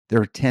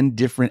There are 10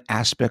 different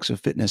aspects of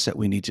fitness that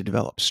we need to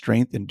develop: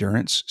 strength,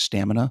 endurance,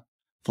 stamina,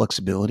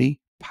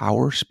 flexibility,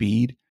 power,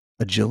 speed,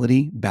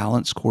 agility,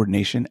 balance,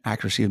 coordination,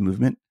 accuracy of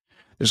movement.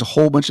 There's a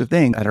whole bunch of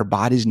things that our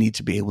bodies need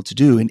to be able to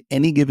do in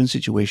any given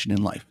situation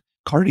in life.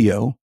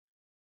 Cardio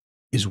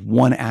is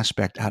one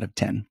aspect out of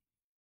 10.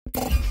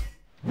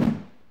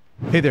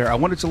 Hey there, I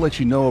wanted to let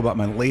you know about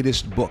my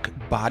latest book,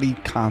 Body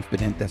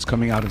Confident, that's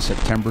coming out in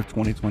September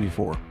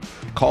 2024.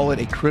 Call it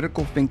a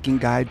critical thinking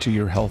guide to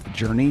your health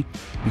journey,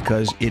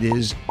 because it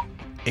is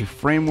a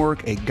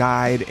framework, a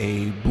guide,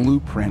 a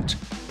blueprint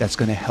that's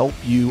going to help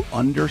you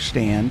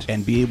understand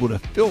and be able to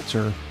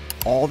filter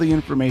all the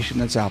information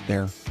that's out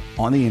there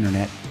on the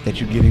internet that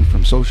you're getting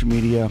from social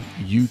media,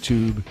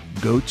 YouTube.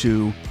 Go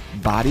to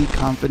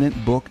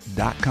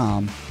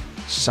bodyconfidentbook.com,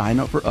 sign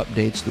up for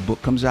updates. The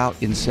book comes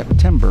out in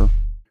September.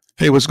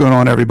 Hey, what's going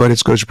on, everybody?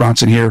 It's Coach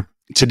Bronson here.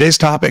 Today's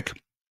topic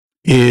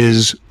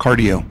is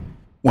cardio.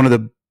 One of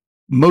the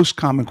most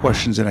common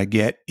questions that I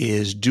get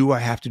is, do I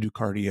have to do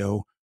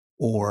cardio,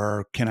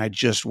 or can I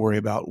just worry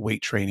about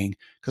weight training?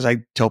 Because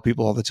I tell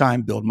people all the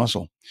time, build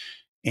muscle.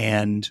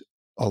 And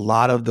a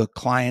lot of the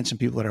clients and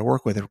people that I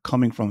work with are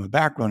coming from a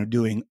background of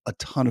doing a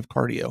ton of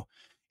cardio,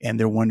 and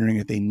they're wondering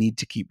if they need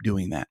to keep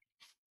doing that,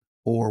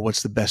 or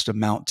what's the best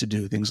amount to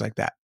do, things like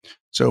that.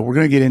 So we're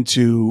going to get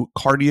into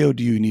cardio.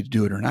 Do you need to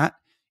do it or not?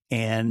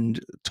 And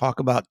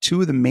talk about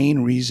two of the main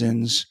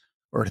reasons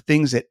or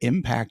things that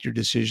impact your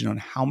decision on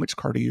how much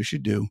cardio you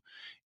should do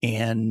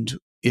and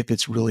if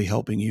it's really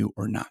helping you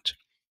or not.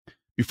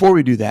 Before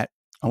we do that,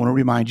 I want to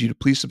remind you to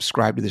please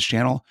subscribe to this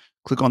channel.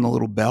 Click on the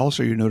little bell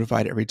so you're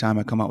notified every time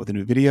I come out with a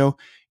new video,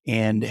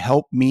 and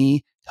help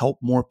me help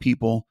more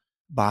people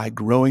by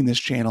growing this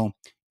channel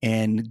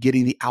and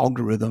getting the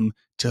algorithm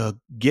to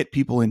get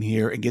people in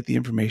here and get the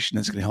information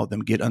that's going to help them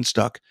get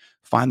unstuck,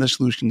 find the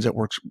solutions that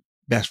works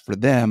best for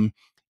them,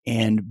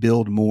 and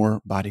build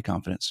more body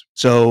confidence.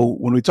 So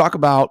when we talk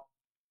about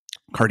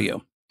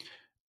cardio,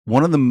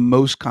 one of the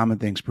most common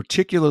things,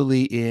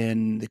 particularly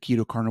in the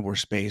keto carnivore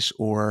space,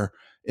 or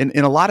in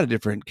a lot of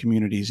different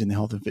communities in the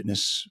health and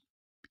fitness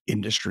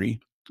industry,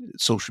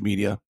 social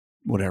media,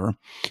 whatever,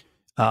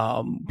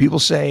 people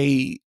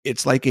say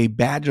it's like a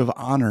badge of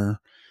honor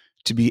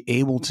to be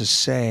able to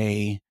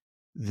say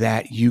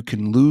that you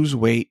can lose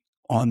weight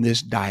on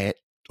this diet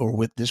or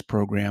with this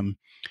program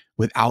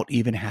without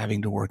even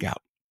having to work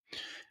out.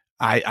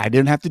 I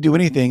didn't have to do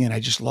anything, and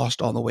I just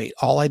lost all the weight.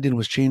 All I did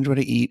was change what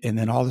I eat, and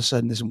then all of a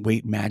sudden this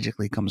weight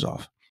magically comes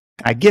off.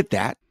 I get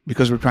that,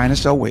 because we're trying to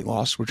sell weight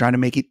loss. We're trying to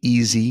make it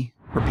easy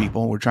for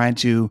people. We're trying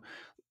to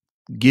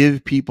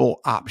give people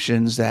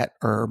options that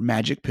are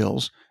magic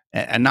pills,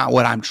 and not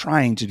what I'm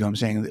trying to do. I'm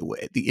saying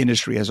that the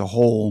industry as a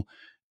whole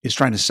is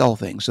trying to sell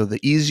things. So the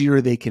easier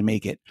they can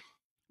make it,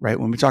 right?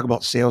 When we talk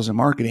about sales and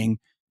marketing,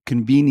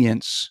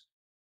 convenience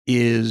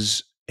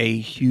is a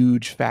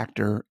huge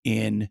factor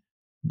in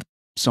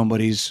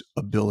somebody's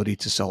ability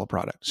to sell a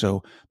product.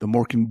 So the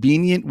more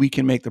convenient we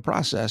can make the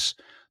process,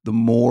 the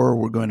more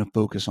we're going to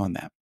focus on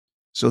that.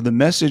 So the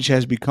message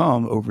has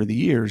become over the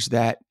years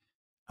that,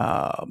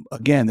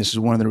 again, this is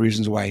one of the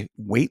reasons why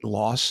weight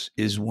loss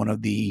is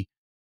the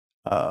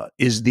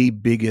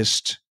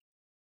biggest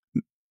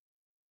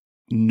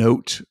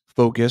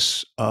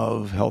focus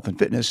of health and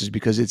fitness, is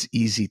because it's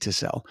easy to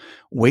sell.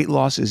 Weight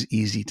loss is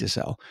easy to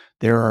sell.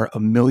 There are a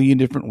million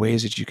different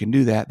ways that you can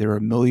do that. There are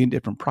a million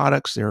different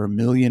products. There are a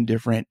million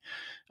different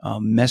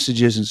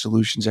messages and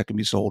solutions that can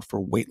be sold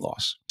for weight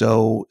loss.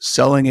 So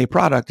selling a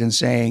product and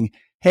saying,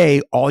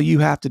 hey, all you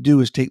have to do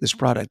is take this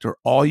product, or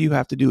all you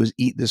have to do is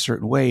eat this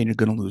certain way and you're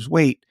going to lose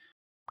weight,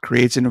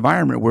 creates an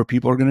environment where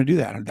people are going to do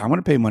that. I'm going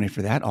to pay money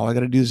for that. All I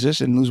got to do is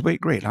this and lose weight.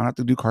 Great. I don't have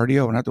to do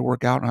cardio. I don't have to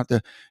work out. I don't have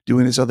to do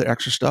any of this other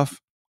extra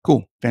stuff.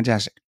 Cool.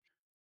 Fantastic.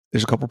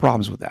 There's a couple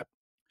problems with that.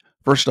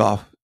 First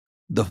off,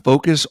 the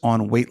focus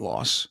on weight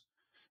loss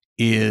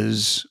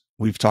is,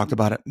 we've talked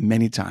about it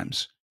many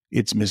times,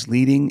 it's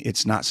misleading,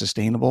 it's not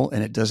sustainable,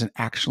 and it doesn't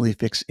actually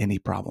fix any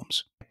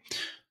problems.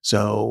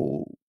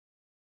 So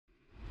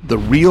the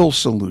real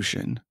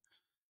solution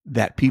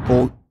that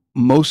people,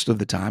 most of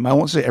the time, I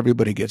won't say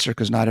everybody gets there,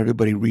 because not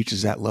everybody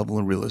reaches that level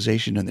of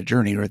realization in the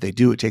journey, or if they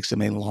do, it takes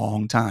them a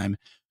long time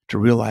to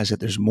realize that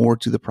there's more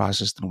to the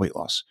process than weight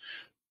loss.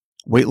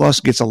 Weight loss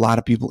gets a lot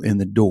of people in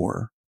the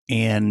door,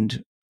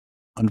 and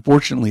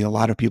unfortunately, a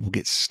lot of people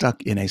get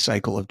stuck in a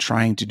cycle of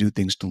trying to do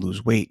things to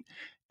lose weight,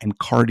 and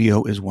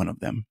cardio is one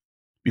of them,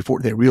 before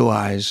they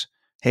realize,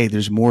 hey,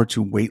 there's more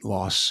to weight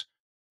loss,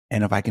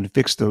 and if I can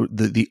fix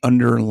the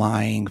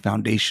underlying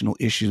foundational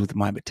issues with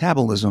my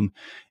metabolism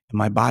and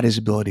my body's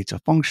ability to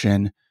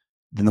function,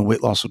 then the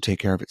weight loss will take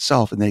care of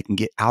itself, and they can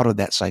get out of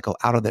that cycle,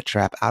 out of that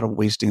trap, out of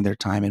wasting their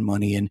time and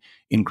money and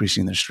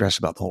increasing their stress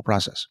about the whole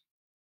process.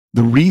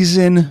 The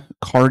reason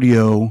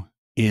cardio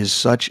is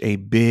such a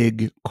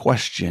big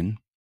question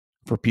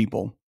for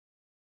people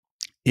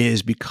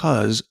is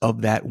because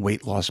of that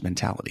weight loss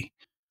mentality.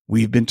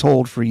 We've been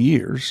told for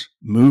years,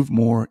 move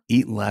more,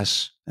 eat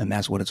less, and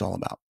that's what it's all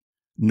about.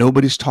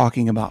 Nobody's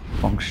talking about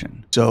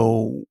function.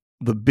 So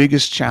the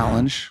biggest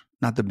challenge,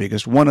 not the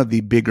biggest, one of the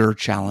bigger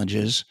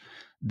challenges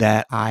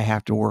that I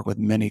have to work with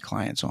many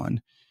clients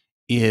on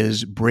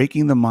is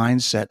breaking the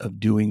mindset of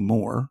doing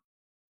more.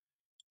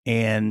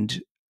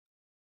 And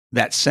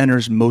that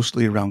centers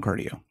mostly around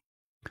cardio.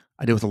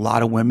 I deal with a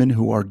lot of women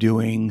who are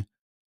doing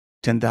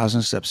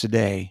 10,000 steps a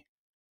day,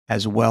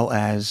 as well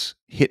as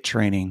HIIT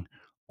training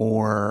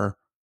or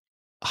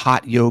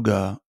hot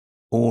yoga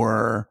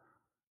or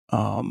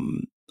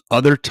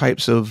other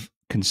types of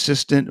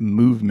consistent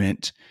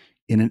movement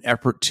in an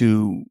effort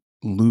to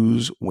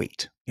lose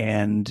weight.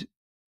 And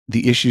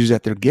the issues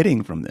that they're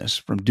getting from this,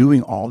 from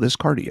doing all this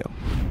cardio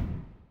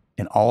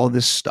and all of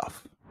this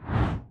stuff,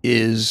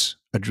 is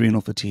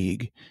adrenal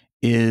fatigue,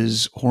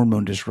 is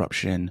hormone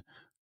disruption,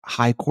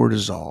 high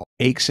cortisol,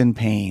 aches and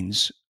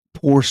pains,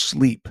 poor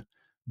sleep,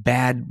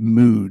 bad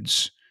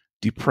moods,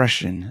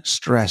 depression,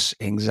 stress,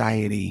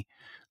 anxiety,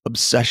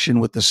 obsession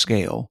with the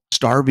scale,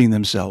 starving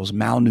themselves,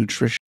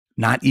 malnutrition,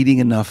 not eating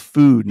enough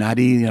food, not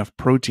eating enough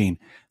protein.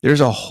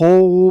 There's a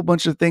whole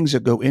bunch of things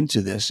that go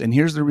into this. And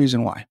here's the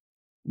reason why.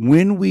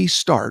 When we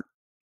start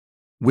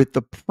with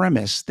the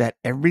premise that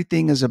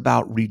everything is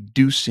about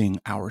reducing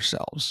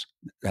ourselves,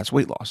 that's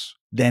weight loss,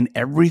 then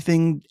every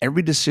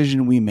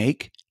decision we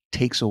make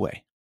takes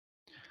away.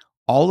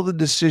 All of the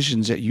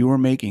decisions that you are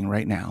making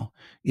right now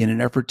in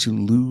an effort to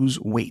lose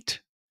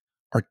weight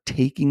are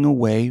taking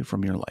away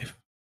from your life.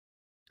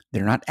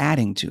 They're not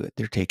adding to it.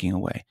 They're taking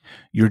away.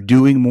 You're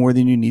doing more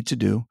than you need to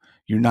do.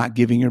 You're not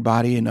giving your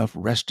body enough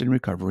rest and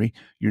recovery.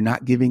 You're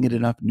not giving it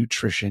enough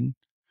nutrition.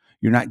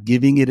 You're not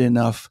giving it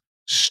enough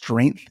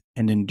strength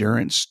and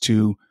endurance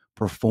to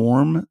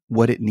perform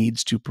what it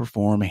needs to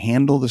perform,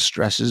 handle the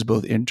stresses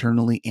both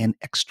internally and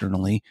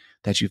externally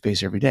that you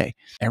face every day.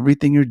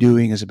 Everything you're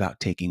doing is about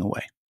taking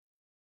away.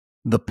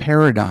 The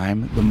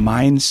paradigm, the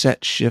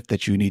mindset shift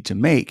that you need to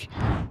make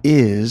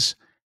is,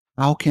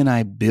 how can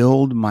I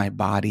build my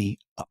body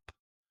up?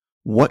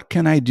 What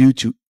can I do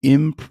to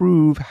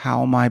improve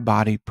how my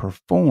body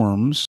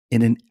performs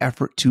in an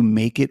effort to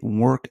make it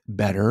work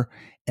better?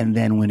 And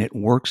then when it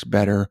works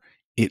better,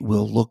 it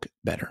will look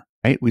better,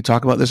 right? We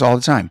talk about this all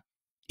the time.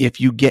 If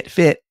you get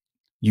fit,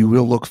 you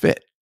will look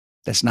fit.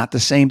 That's not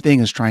the same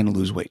thing as trying to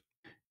lose weight.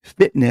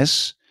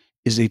 Fitness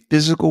is a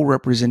physical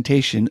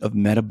representation of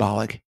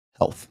metabolic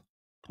health.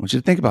 I want you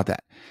to think about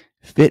that.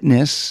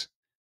 Fitness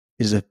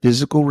is a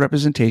physical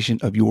representation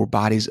of your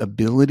body's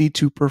ability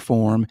to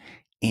perform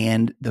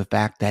and the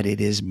fact that it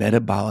is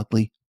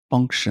metabolically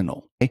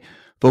functional. Okay?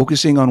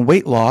 Focusing on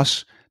weight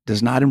loss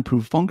does not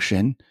improve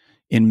function.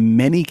 In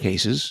many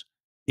cases,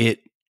 it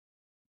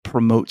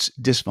promotes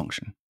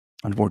dysfunction,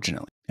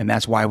 unfortunately. And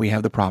that's why we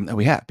have the problem that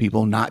we have.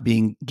 People not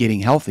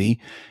getting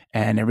healthy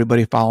and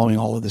everybody following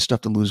all of this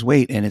stuff to lose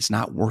weight, and it's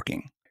not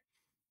working.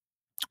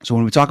 So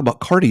when we talk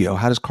about cardio,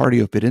 how does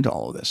cardio fit into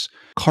all of this?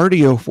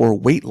 Cardio for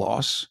weight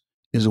loss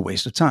is a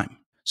waste of time.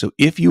 So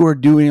if you are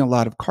doing a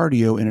lot of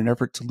cardio in an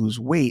effort to lose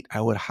weight,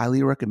 I would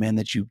highly recommend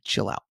that you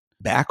chill out,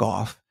 back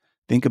off,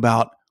 think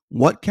about,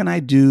 what can I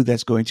do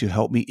that's going to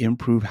help me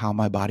improve how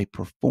my body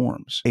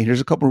performs? Hey, here's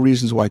a couple of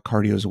reasons why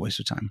cardio is a waste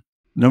of time.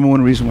 Number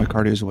one reason why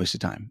cardio is a waste of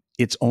time.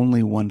 It's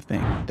only one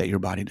thing that your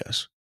body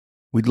does.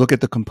 We look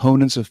at the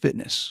components of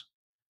fitness.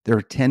 There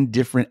are 10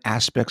 different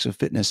aspects of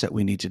fitness that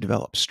we need to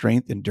develop: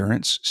 strength,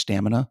 endurance,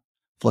 stamina,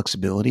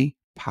 flexibility,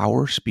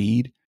 power,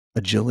 speed,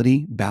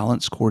 agility,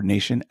 balance,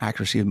 coordination,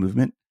 accuracy of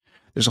movement.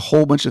 There's a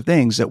whole bunch of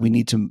things that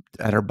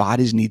that our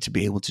bodies need to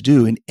be able to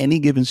do in any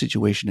given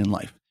situation in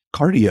life.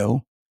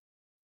 Cardio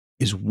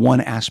is one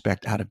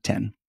aspect out of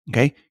 10.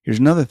 Okay. Here's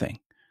another thing.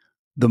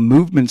 The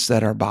movements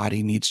that our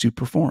body needs to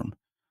perform: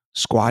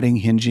 squatting,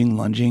 hinging,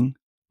 lunging,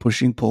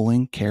 pushing,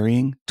 pulling,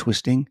 carrying,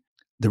 twisting,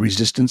 the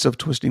resistance of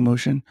twisting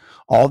motion,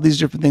 all these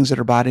different things that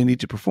our body needs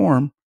to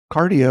perform.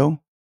 Cardio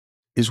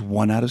is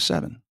 1 out of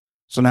 7.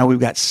 So now we've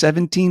got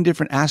 17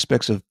 different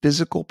aspects of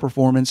physical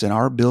performance and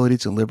our ability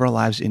to live our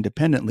lives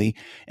independently.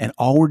 And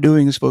all we're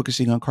doing is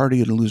focusing on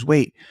cardio to lose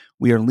weight.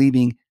 We are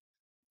leaving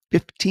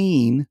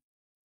 15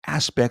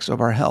 aspects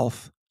of our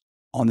health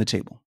on the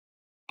table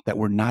that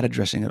we're not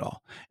addressing at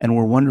all. And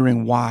we're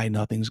wondering why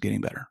nothing's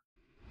getting better.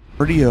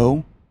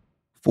 Cardio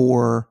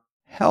for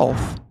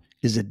health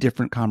is a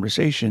different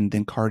conversation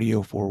than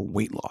cardio for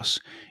weight loss.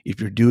 If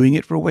you're doing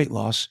it for weight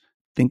loss,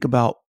 think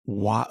about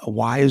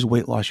why is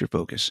weight loss your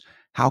focus?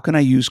 How can I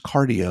use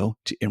cardio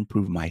to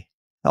improve my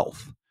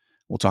health?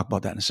 We'll talk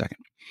about that in a second.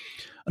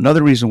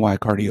 Another reason why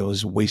cardio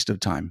is a waste of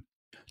time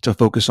to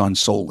focus on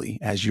solely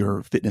as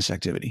your fitness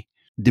activity: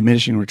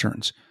 diminishing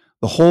returns.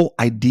 The whole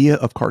idea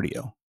of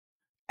cardio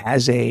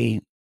as a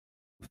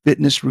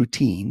fitness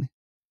routine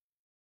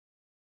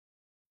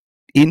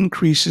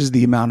increases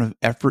the amount of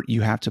effort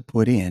you have to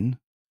put in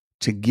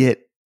to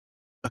get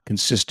a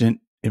consistent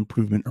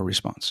improvement or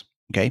response.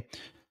 Okay.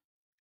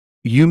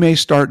 You may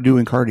start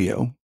doing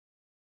cardio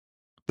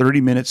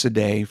 30 minutes a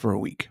day for a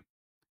week.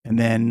 And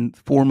then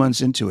 4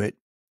 months into it,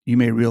 you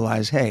may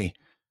realize, hey,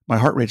 my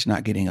heart rate's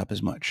not getting up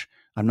as much.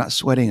 I'm not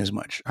sweating as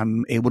much.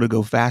 I'm able to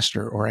go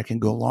faster, or I can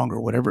go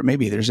longer, whatever it may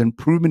be. There's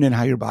improvement in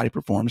how your body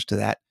performs to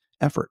that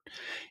effort.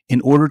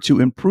 In order to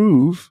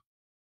improve,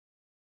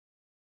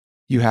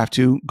 you have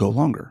to go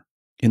longer.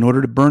 in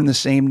order to burn the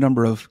same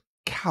number of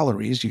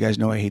calories, you guys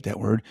know I hate that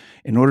word,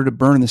 in order to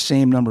burn the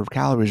same number of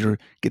calories or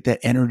get that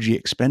energy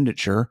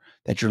expenditure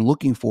that you're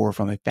looking for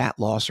from a fat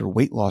loss or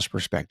weight loss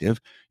perspective,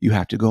 you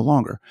have to go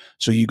longer.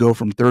 So you go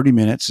from 30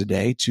 minutes a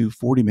day to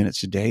 40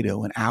 minutes a day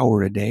to an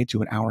hour a day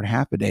to an hour and a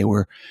half a day,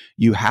 where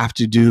you have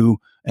to do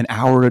an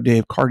hour a day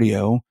of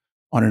cardio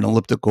on an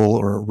elliptical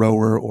or a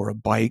rower or a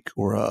bike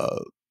or a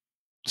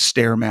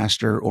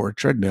Stairmaster or a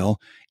treadmill,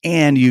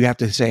 and you have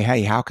to say,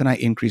 hey, how can I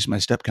increase my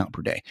step count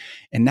per day?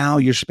 And now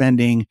you're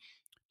spending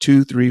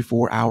 2, 3,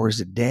 4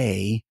 hours a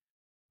day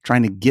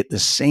trying to get the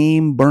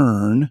same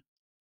burn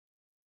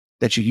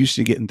that you used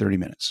to get in 30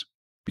 minutes,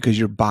 because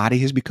your body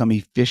has become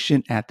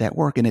efficient at that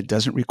work and it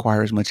doesn't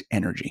require as much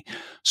energy.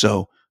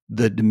 So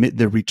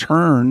the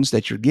returns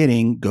that you're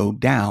getting go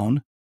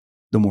down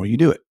the more you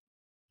do it,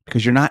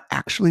 because you're not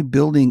actually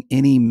building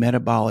any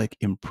metabolic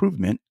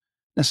improvement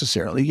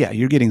necessarily. Yeah,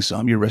 you're getting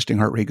some. Your resting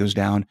heart rate goes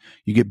down.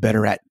 You get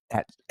better at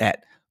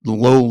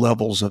low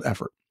levels of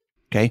effort.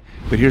 Okay,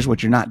 but here's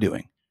what you're not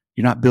doing.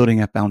 You're not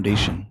building a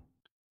foundation.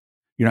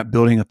 You're not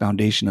building a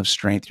foundation of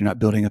strength. You're not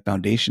building a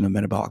foundation of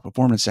metabolic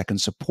performance that can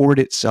support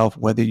itself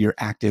whether you're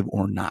active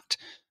or not.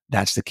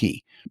 That's the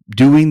key.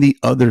 Doing the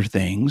other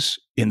things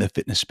in the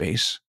fitness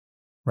space,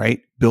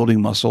 right?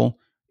 Building muscle,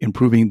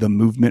 improving the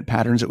movement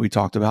patterns that we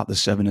talked about, the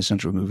 7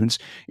 essential movements,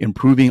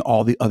 improving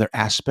all the other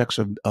aspects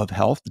of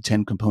health, the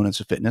 10 components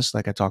of fitness,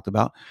 like I talked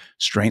about,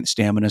 strength,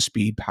 stamina,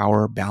 speed,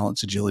 power,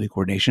 balance, agility,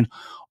 coordination.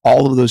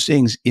 All of those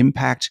things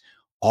impact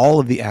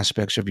all of the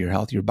aspects of your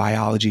health, your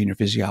biology and your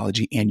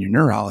physiology and your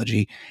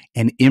neurology,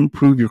 and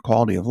improve your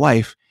quality of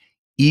life,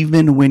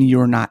 even when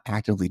you're not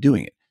actively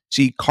doing it.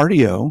 See,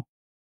 cardio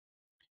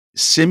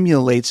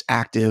simulates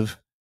active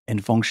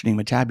and functioning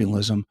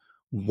metabolism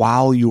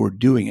while you're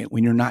doing it.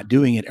 When you're not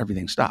doing it,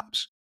 everything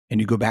stops. And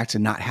you go back to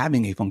not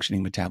having a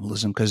functioning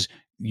metabolism because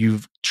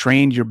you've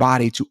trained your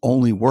body to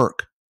only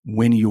work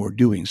when you're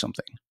doing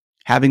something.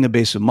 Having a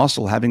base of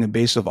muscle, having a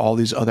base of all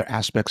these other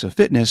aspects of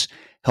fitness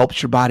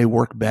helps your body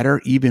work better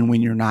even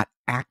when you're not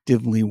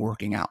actively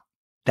working out.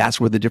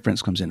 That's where the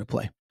difference comes into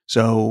play.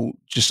 So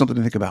just something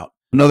to think about.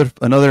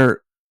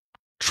 Another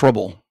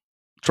trouble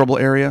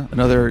area,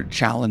 another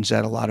challenge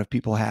that a lot of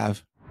people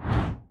have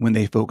when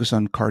they focus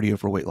on cardio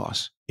for weight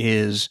loss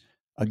is,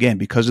 again,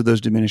 because of those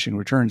diminishing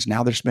returns,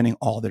 now they're spending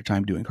all their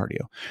time doing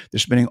cardio. They're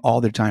spending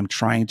all their time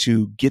trying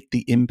to get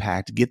the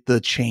impact, get the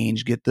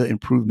change, get the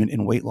improvement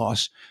in weight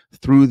loss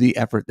through the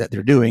effort that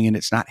they're doing. And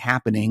it's not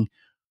happening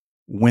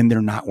when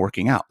they're not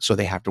working out. So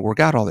they have to work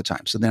out all the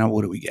time. So then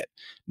what do we get?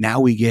 Now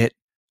we get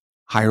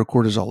higher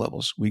cortisol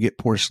levels. We get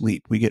poor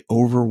sleep. We get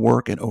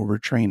overwork and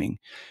overtraining.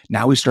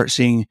 Now we start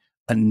seeing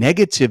a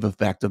negative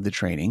effect of the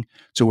training,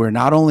 to where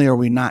not only are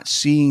we not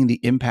seeing the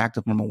impact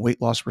from a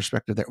weight loss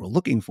perspective that we're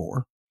looking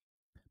for,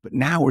 but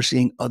now we're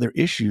seeing other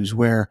issues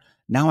where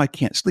now I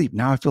can't sleep.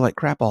 Now I feel like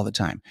crap all the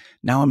time.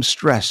 Now I'm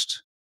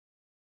stressed.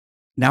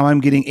 Now I'm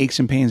getting aches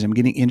and pains. I'm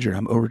getting injured.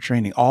 I'm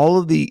overtraining. All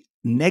of the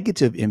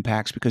negative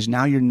impacts, because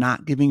now you're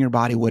not giving your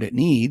body what it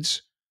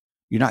needs.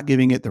 You're not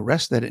giving it the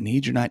rest that it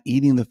needs. You're not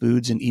eating the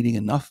foods and eating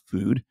enough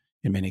food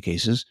in many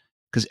cases,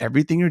 because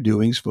everything you're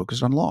doing is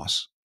focused on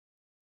loss.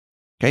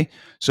 Okay.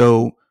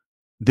 So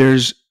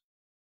there's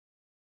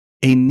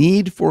a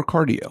need for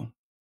cardio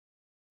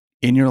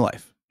in your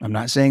life. I'm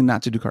not saying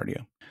not to do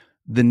cardio.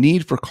 The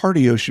need for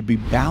cardio should be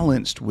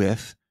balanced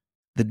with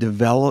the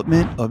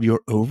development of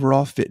your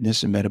overall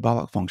fitness and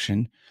metabolic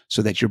function,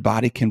 so that your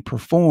body can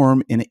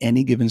perform in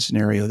any given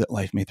scenario that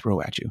life may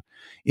throw at you.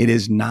 It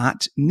is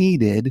not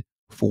needed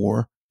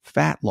for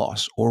fat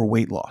loss or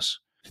weight loss.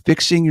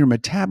 Fixing your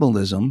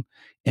metabolism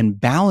and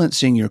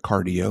balancing your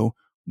cardio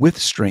with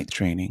strength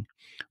training,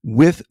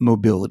 with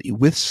mobility,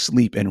 with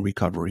sleep and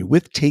recovery,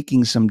 with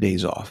taking some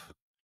days off,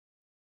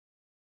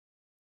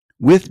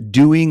 with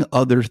doing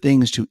other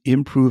things to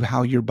improve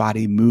how your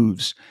body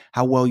moves,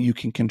 how well you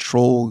can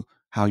control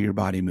how your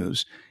body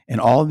moves,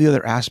 and all of the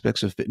other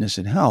aspects of fitness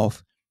and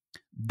health.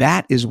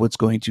 That is what's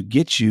going to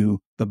get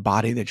you the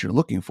body that you're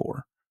looking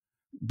for,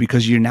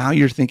 because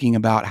you're thinking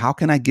about, how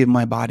can I give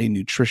my body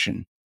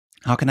nutrition?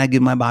 How can I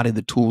give my body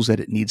the tools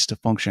that it needs to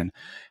function?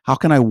 How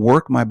can I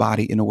work my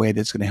body in a way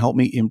that's going to help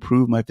me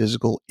improve my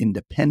physical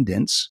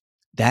independence?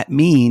 That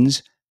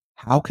means,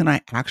 how can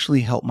I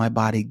actually help my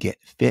body get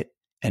fit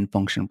and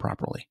function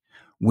properly?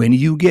 When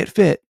you get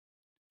fit,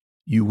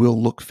 you will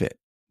look fit.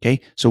 Okay.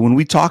 So when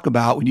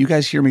you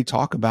guys hear me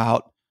talk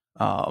about,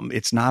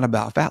 it's not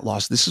about fat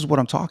loss, this is what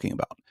I'm talking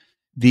about.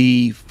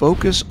 The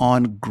focus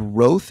on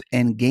growth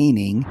and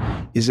gaining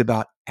is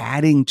about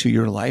adding to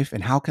your life.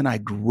 And how can I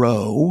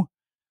grow?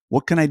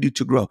 What can I do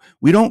to grow?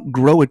 We don't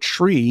grow a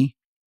tree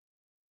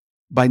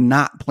by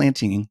not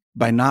planting,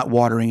 by not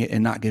watering it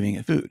and not giving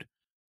it food,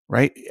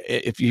 right?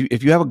 If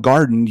you have a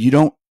garden, you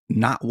don't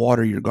not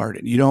water your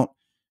garden. You don't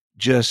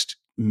just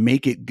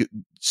make it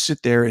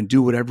sit there and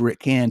do whatever it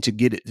can to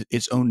get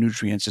its own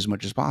nutrients as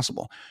much as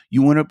possible.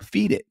 You want to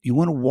feed it. You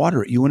want to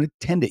water it. You want to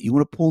tend it. You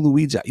want to pull the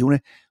weeds out.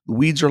 The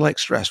weeds are like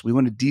stress. We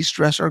want to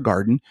de-stress our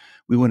garden.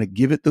 We want to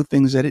give it the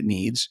things that it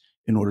needs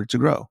in order to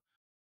grow.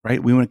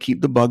 right? We want to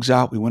keep the bugs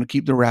out. We want to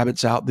keep the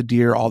rabbits out, the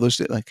deer, all those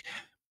things. Like,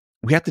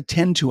 we have to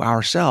tend to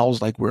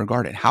ourselves like we're a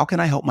garden. How can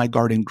I help my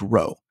garden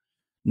grow?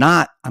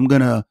 Not, I'm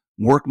going to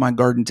work my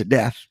garden to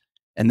death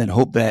and then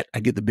hope that I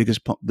get the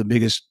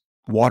biggest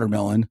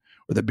watermelon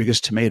or the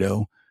biggest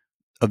tomato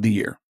of the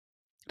year.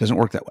 It doesn't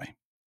work that way.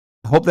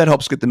 I hope that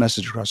helps get the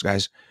message across,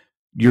 guys.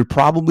 You're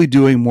probably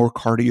doing more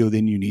cardio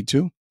than you need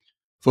to.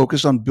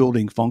 Focus on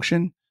building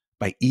function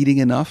by eating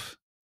enough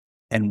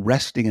and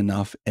resting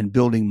enough and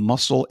building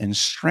muscle and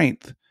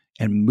strength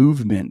and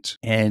movement.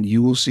 And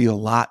you will see a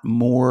lot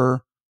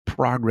more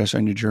progress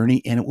on your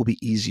journey, and it will be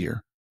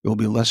easier. It will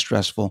be less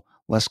stressful,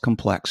 less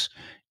complex,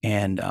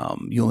 and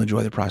you'll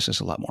enjoy the process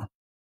a lot more.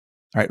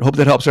 All right. Hope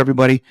that helps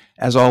everybody.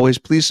 As always,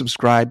 please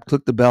subscribe,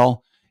 click the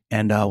bell,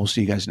 and we'll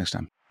see you guys next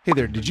time. Hey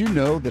there. Did you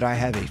know that I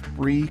have a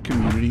free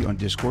community on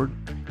Discord?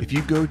 If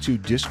you go to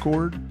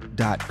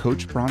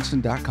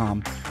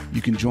discord.coachbronson.com,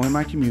 you can join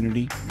my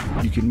community.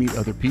 You can meet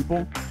other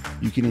people.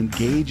 You can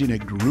engage in a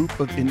group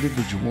of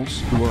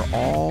individuals who are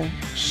all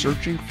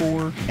searching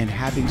for and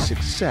having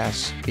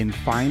success in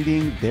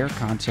finding their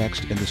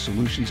context and the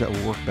solutions that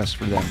will work best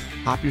for them.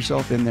 Hop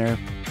yourself in there,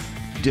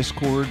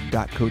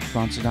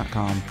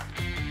 discord.coachbronson.com.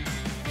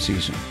 See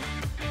you soon.